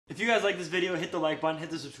If you guys like this video, hit the like button, hit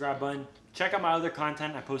the subscribe button. Check out my other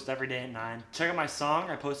content. I post every day at 9. Check out my song.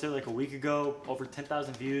 I posted it like a week ago. Over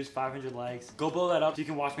 10,000 views, 500 likes. Go blow that up so you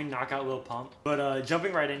can watch me knock out Lil Pump. But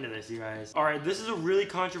jumping right into this, you guys. Alright, this is a really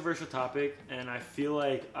controversial topic, and I feel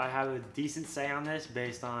like I have a decent say on this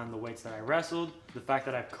based on the weights that I wrestled, the fact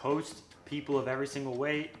that I've coached people of every single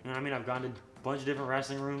weight. You know what I mean? I've gone to a bunch of different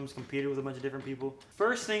wrestling rooms, competed with a bunch of different people.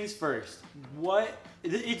 First things first,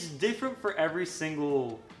 it's different for every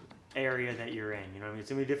single area that you're in. You know what I mean? It's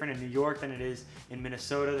gonna be different in New York than it is in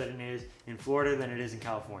Minnesota, than it is in Florida, than it is in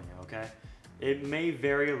California, okay? It may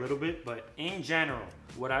vary a little bit, but in general,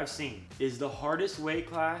 what I've seen is the hardest weight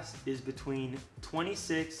class is between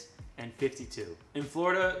 26 and 52. In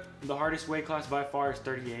Florida, the hardest weight class by far is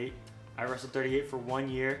 38. I wrestled 38 for 1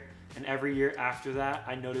 year, and every year after that,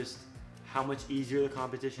 I noticed how much easier the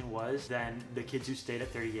competition was than the kids who stayed at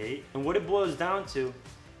 38. And what it boils down to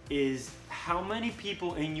is how many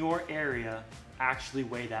people in your area actually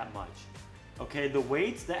weigh that much. Okay, the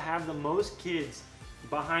weights that have the most kids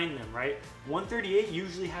behind them, right? 138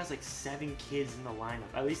 usually has like 7 kids in the lineup,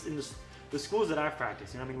 at least in the schools that I've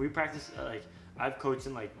practiced. You know what I mean? We practice, like, I've coached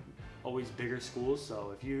in like always bigger schools,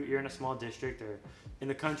 so if you're in a small district or in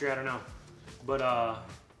the country, I don't know. But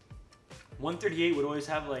 138 would always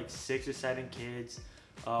have like 6 or 7 kids.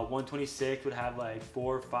 126 would have like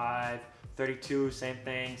 4 or 5. 32, same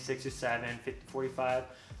thing, 6 or 7, 50, 45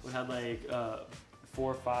 would have like 4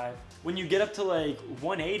 or 5. When you get up to like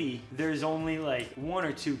 180, there's only like 1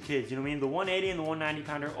 or 2 kids, you know what I mean? The 180 and the 190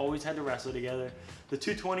 pounder always had to wrestle together. The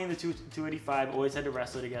 220 and the 285 always had to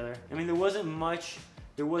wrestle together. I mean, there wasn't much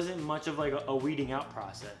of like a weeding out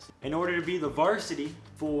process. In order to be the varsity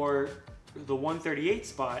for the 138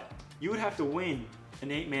 spot, you would have to win an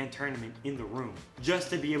 8-man tournament in the room just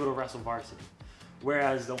to be able to wrestle varsity.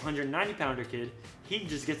 Whereas the 190 pounder kid, he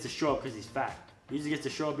just gets to show up because he's fat. He just gets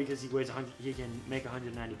to show up because he weighs 100, he can make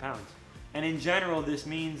 190 pounds. And in general, this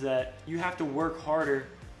means that you have to work harder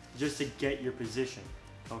just to get your position,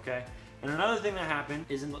 okay? And another thing that happened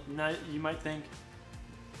is, you might think,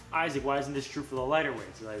 Isaac, why isn't this true for the lighter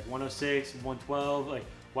weights? Like 106, 112, like,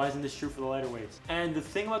 why isn't this true for the lighter weights? And the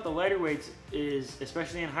thing about the lighter weights is,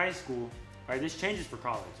 especially in high school, all right, this changes for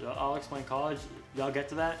college. I'll explain college, y'all get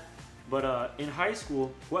to that. But in high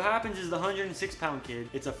school, what happens is the 106-pound kid,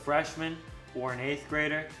 it's a freshman or an 8th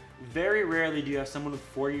grader. Very rarely do you have someone with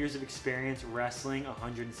 4 years of experience wrestling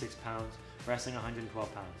 106 pounds, wrestling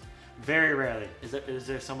 112 pounds. Very rarely is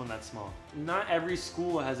there someone that small. Not every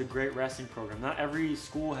school has a great wrestling program. Not every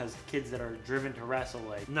school has kids that are driven to wrestle.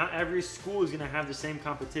 Like, not every school is gonna have the same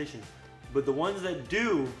competition. But the ones that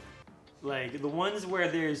do, like the ones where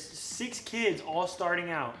there's 6 kids all starting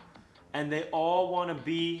out, and they all want to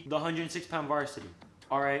be the 106-pound varsity,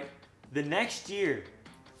 all right? The next year,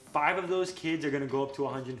 5 of those kids are going to go up to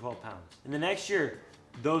 112 pounds. And the next year,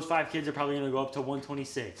 those 5 kids are probably going to go up to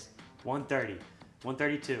 126, 130,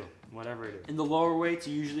 132, whatever it is. In the lower weights,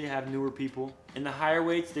 you usually have newer people. In the higher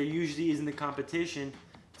weights, there usually isn't the competition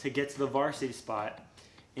to get to the varsity spot.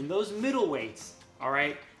 In those middle weights, all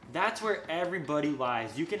right, that's where everybody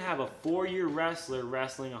lies. You can have a 4-year wrestler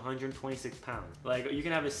wrestling 126 pounds. Like, you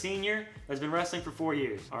can have a senior that's been wrestling for 4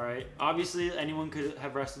 years, all right? Obviously, anyone could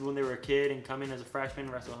have wrestled when they were a kid and come in as a freshman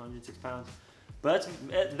and wrestle 106 pounds. But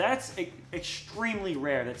that's extremely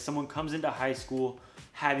rare that someone comes into high school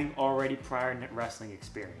having already prior wrestling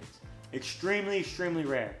experience. Extremely, extremely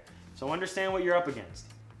rare. So understand what you're up against.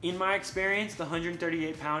 In my experience, the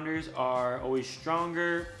 138 pounders are always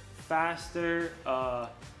stronger, faster,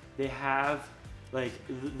 they have, like,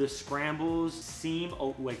 the scrambles seem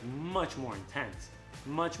like much more intense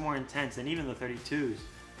than even the 32s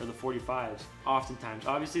or the 45s oftentimes.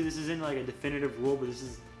 Obviously, this isn't like a definitive rule, but this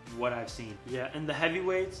is what I've seen. Yeah, and the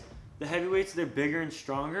heavyweights, they're bigger and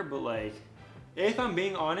stronger, but like, if I'm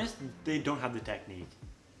being honest, they don't have the technique.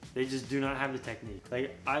 They just do not have the technique.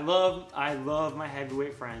 Like, I love my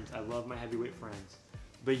heavyweight friends.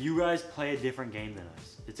 But you guys play a different game than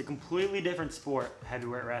us. It's a completely different sport,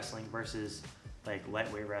 heavyweight wrestling versus like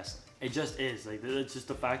lightweight wrestling. It just is, like, it's just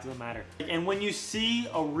the fact of the matter. And when you see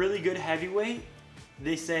a really good heavyweight,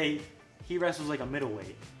 they say he wrestles like a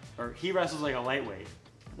middleweight or he wrestles like a lightweight.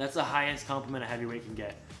 That's the highest compliment a heavyweight can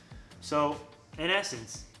get. So in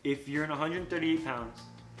essence, if you're in 138 pounds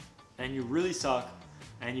and you really suck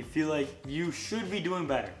and you feel like you should be doing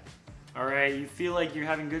better, all right, you feel like you're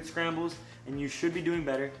having good scrambles and you should be doing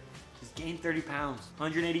better, just gain 30 pounds.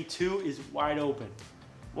 182 is wide open.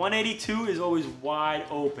 182 is always wide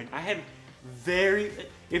open.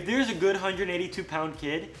 If there's a good 182 pound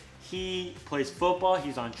kid, he plays football,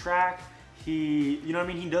 he's on track, you know what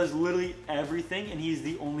I mean? He does literally everything, and he's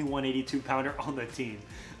the only 182 pounder on the team.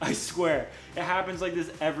 I swear. It happens like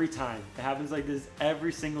this every time. It happens like this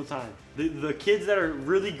every single time. The kids that are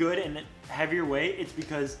really good and heavier weight, it's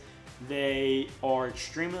because they are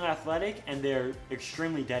extremely athletic and they're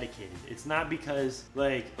extremely dedicated. It's not because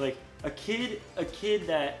like a kid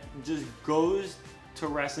that just goes to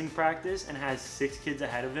wrestling practice and has 6 kids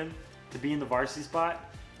ahead of him to be in the varsity spot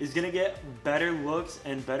is gonna get better looks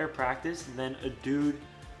and better practice than a dude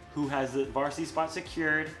who has the varsity spot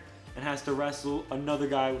secured and has to wrestle another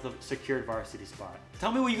guy with a secured varsity spot.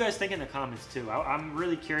 Tell me what you guys think in the comments too. I'm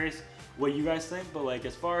really curious what you guys think, but like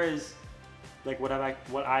as far as like what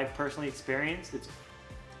I've personally experienced,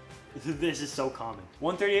 this is so common.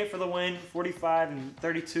 138 for the win, 45 and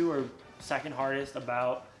 32 are second hardest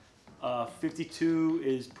about. 52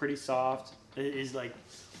 is pretty soft. It is like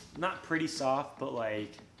not pretty soft, but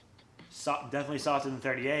like definitely softer than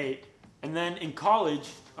 38. And then in college,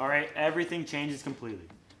 all right, everything changes completely.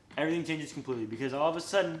 Everything changes completely because all of a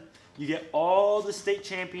sudden you get all the state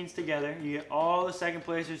champions together. You get all the second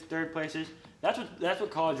placers, third placers. That's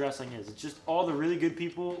what college wrestling is. It's just all the really good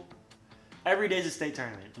people. Every day is a state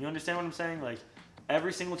tournament. You understand what I'm saying? Like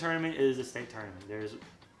every single tournament is a state tournament. There's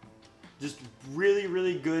just really,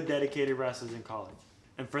 really good dedicated wrestlers in college.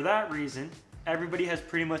 And for that reason, everybody has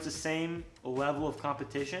pretty much the same level of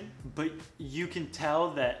competition, but you can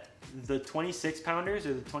tell that the 26 pounders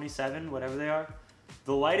or the 27, whatever they are,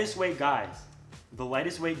 the lightest weight guys,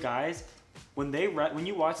 when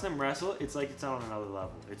you watch them wrestle, it's like it's on another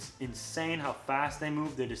level. It's insane how fast they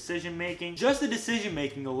move, their decision making. Just the decision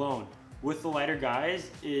making alone with the lighter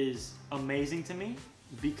guys is amazing to me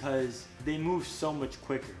because they move so much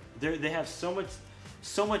quicker. They have so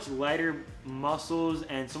much lighter muscles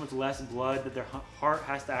and so much less blood that their heart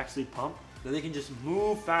has to actually pump. That they can just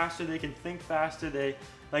move faster, they can think faster.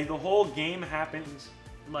 Like the whole game happens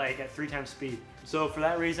like at 3 times speed. So for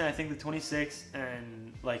that reason, I think the 26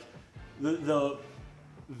 and like the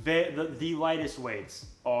lightest weights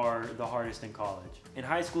are the hardest in college. In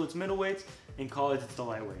high school, it's middleweights. In college, it's the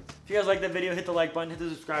lightweights. If you guys like that video, hit the like button, hit the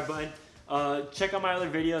subscribe button. Check out my other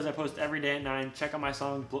videos. I post every day at 9. Check out my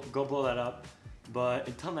song. Go blow that up. But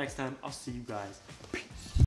until next time, I'll see you guys. Peace.